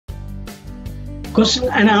Question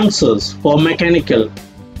and answers for mechanical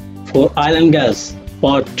for oil and gas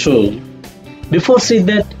part 2. Before see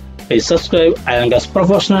that, please subscribe Oil and Gas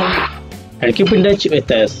Professional and keep in touch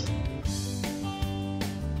with us.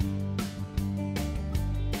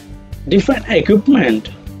 Different equipment.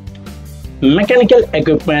 Mechanical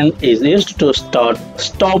equipment is used to start,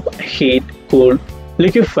 stop, heat, cool,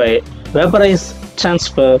 liquefy, vaporize,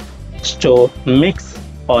 transfer, store, mix,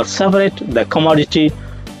 or separate the commodity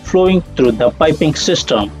flowing through the piping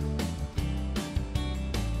system.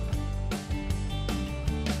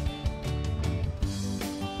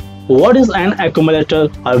 What is an accumulator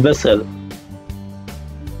or vessel?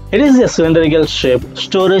 It is a cylindrical shaped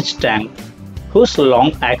storage tank whose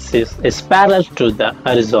long axis is parallel to the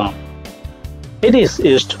horizon. It is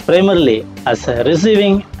used primarily as a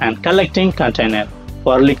receiving and collecting container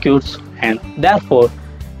for liquids and therefore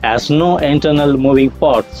has no internal moving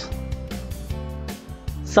parts.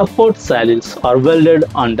 Support saddles are welded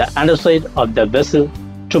on the underside of the vessel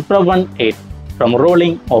to prevent it from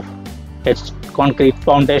rolling off its concrete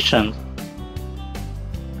foundation.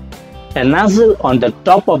 A nozzle on the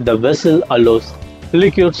top of the vessel allows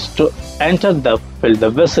liquids to enter the fill the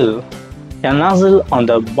vessel. A nozzle on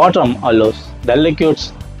the bottom allows the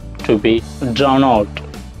liquids to be drawn out.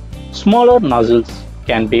 Smaller nozzles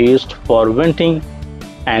can be used for venting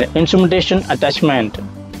and instrumentation attachment.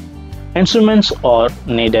 Instruments are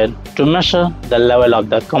needed to measure the level of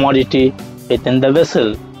the commodity within the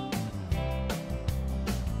vessel.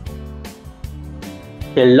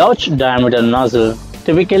 A large diameter nozzle,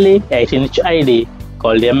 typically 18-inch ID,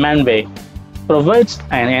 called a manway, provides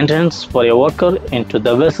an entrance for a worker into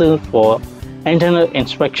the vessel for internal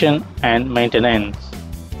inspection and maintenance.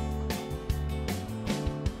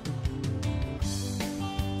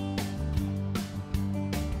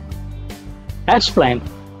 Explain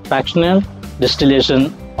fractional,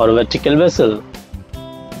 distillation, or vertical vessel.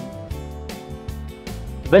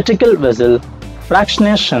 Vertical vessel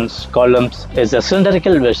fractionation columns is a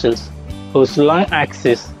cylindrical vessel whose long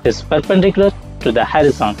axis is perpendicular to the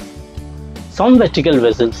horizon. Some vertical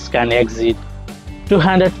vessels can exceed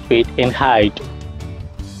 200 feet in height.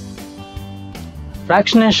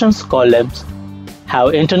 Fractionation columns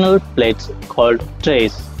have internal plates called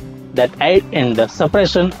trays that aid in the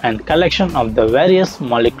separation and collection of the various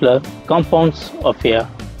molecular compounds of a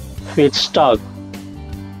feedstock.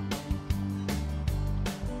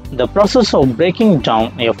 The process of breaking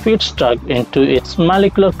down a feedstock into its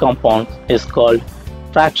molecular compounds is called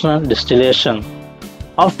fractional distillation.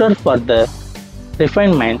 After further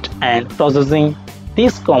refinement and processing,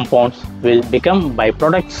 these compounds will become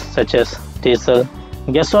byproducts such as diesel,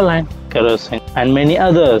 gasoline, kerosene, and many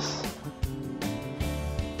others.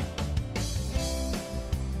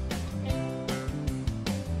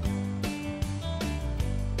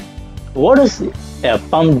 What does a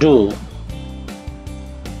pump do?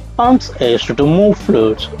 Pumps are used to move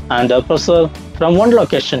fluids under pressure from one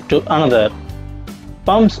location to another.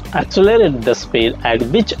 Pumps accelerate the speed at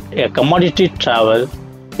which a commodity travels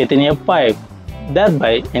within a pipe,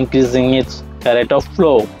 thereby increasing its rate of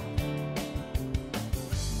flow.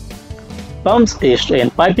 Pumps used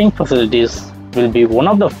in piping facilities will be one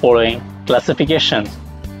of the following classifications: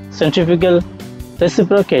 centrifugal,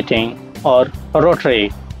 reciprocating, or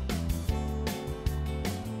rotary.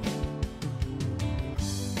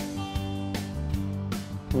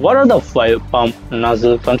 What are the 5 pump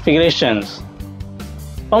nozzle configurations?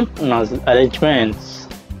 Pump nozzle arrangements: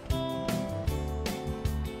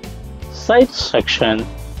 side suction,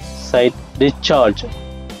 side discharge;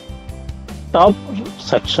 top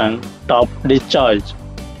suction, top discharge;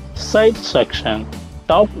 side suction,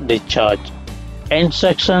 top discharge; end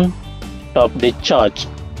suction, top discharge;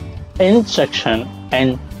 end suction,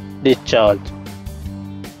 end discharge.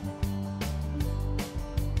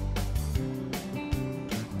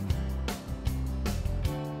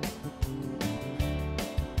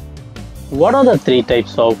 What are the 3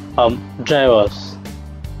 types of pump drivers?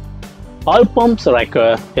 All pumps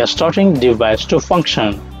require a starting device to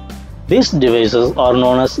function. These devices are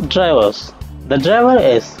known as drivers. The driver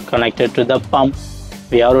is connected to the pump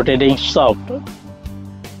via rotating shaft.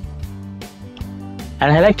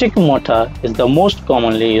 An electric motor is the most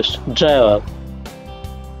commonly used driver.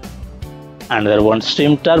 Another one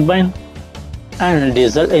steam turbine and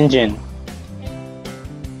diesel engine.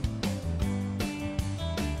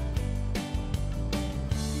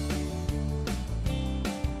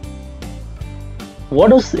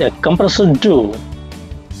 What does a compressor do?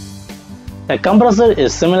 A compressor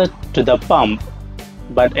is similar to the pump,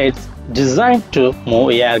 but it's designed to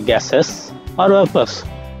move air gases or vapors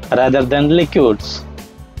rather than liquids.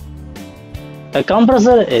 A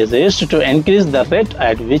compressor is used to increase the rate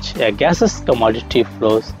at which a gaseous commodity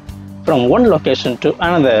flows from one location to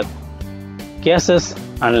another. Gases,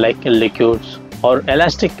 unlike liquids, are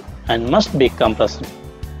elastic and must be compressed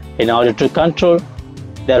in order to control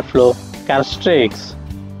their flow characteristics.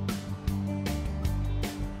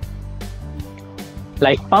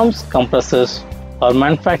 Like pumps, compressors are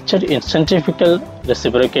manufactured in centrifugal,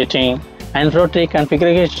 reciprocating, and rotary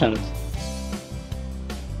configurations.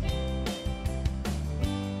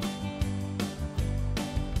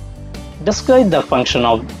 Describe the function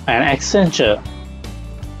of an exchanger.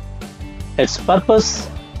 Its purpose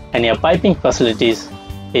in a piping facilities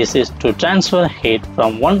is to transfer heat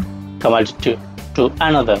from one commodity to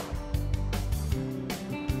another.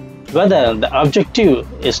 Whether the objective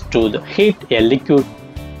is to heat a liquid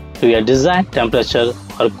to a desired temperature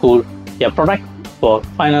or cool a product for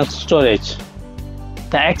final storage,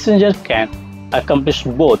 the exchanger can accomplish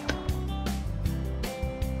both.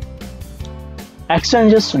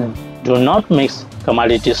 Exchangers do not mix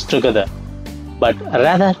commodities together, but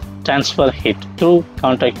rather transfer heat through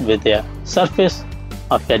contact with a surface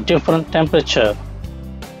of a different temperature.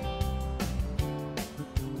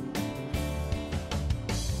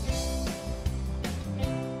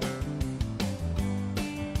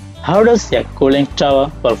 How does a cooling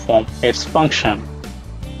tower perform its function?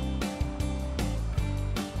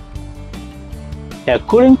 A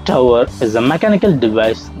cooling tower is a mechanical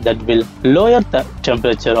device that will lower the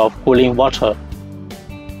temperature of cooling water.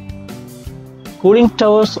 Cooling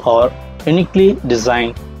towers are uniquely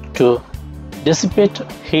designed to dissipate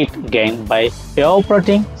heat gain by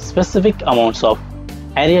evaporating specific amounts of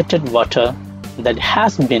aerated water that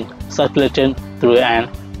has been circulated through an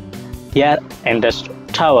air-induced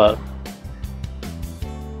tower.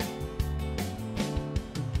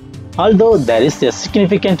 Although there is a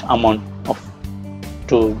significant amount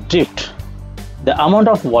to drift, the amount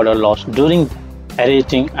of water lost during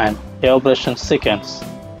aerating and evaporation sequence.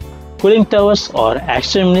 Cooling towers are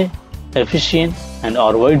extremely efficient and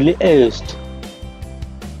are widely used.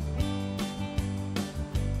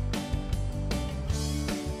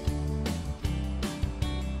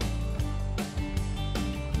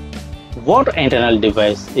 What internal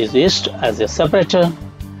device is used as a separator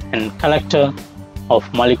and collector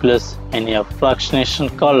of molecules in a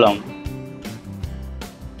fractionation column?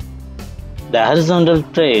 The horizontal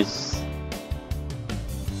trays.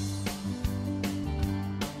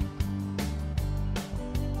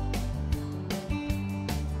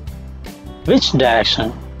 Which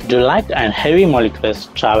direction do light and heavy molecules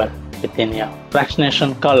travel within a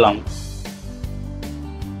fractionation column?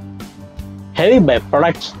 Heavy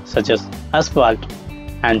byproducts such as asphalt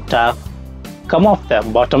and tar come off the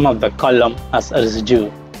bottom of the column as a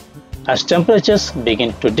residue. As temperatures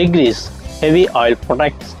begin to decrease, heavy oil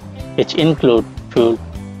products, which include fuel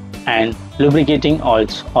and lubricating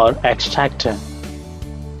oils, are extracted.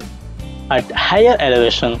 At higher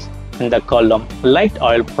elevations in the column, light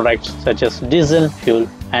oil products such as diesel, fuel,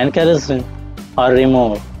 and kerosene are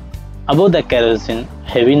removed. Above the kerosene,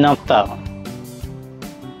 heavy naphtha.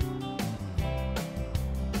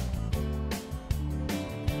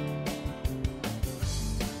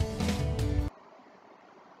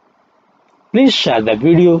 Please share the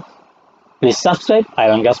video. Please subscribe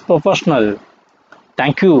Iron Gas Professional.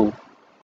 Thank you.